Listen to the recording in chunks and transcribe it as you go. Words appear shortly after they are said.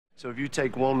So if you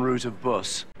take one route of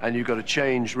bus and you've got to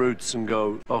change routes and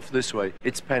go off this way,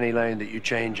 it's Penny Lane that you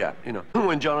change at, you know.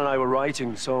 When John and I were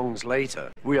writing songs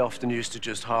later, we often used to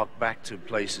just hark back to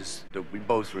places that we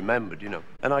both remembered, you know.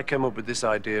 And I came up with this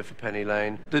idea for Penny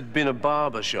Lane. There'd been a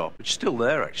barber shop, which is still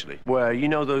there actually, where, you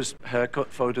know, those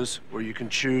haircut photos where you can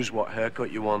choose what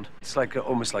haircut you want. It's like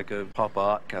almost like a pop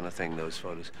art kind of thing, those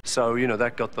photos. So, you know,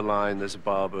 that got the line, there's a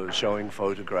barber showing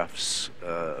photographs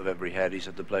of every head he's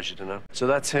had the pleasure to know. So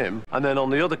that's him. And then on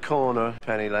the other corner,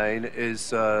 Penny Lane,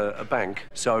 is a bank.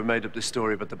 So I made up this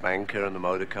story about the banker and the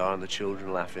motor car and the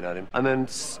children laughing at him. And then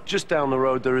just down the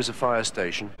road there is a fire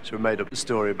station. So we made up the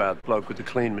story about the bloke with the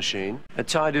clean machine. I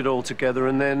tied it all together,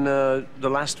 and then the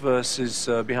last verse is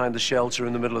behind the shelter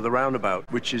in the middle of the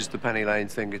roundabout, which is the Penny Lane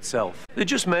thing itself. They're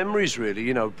just memories, really,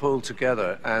 you know, pulled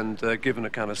together and given a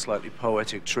kind of slightly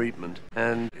poetic treatment.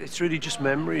 And it's really just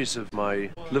memories of my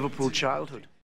Liverpool childhood.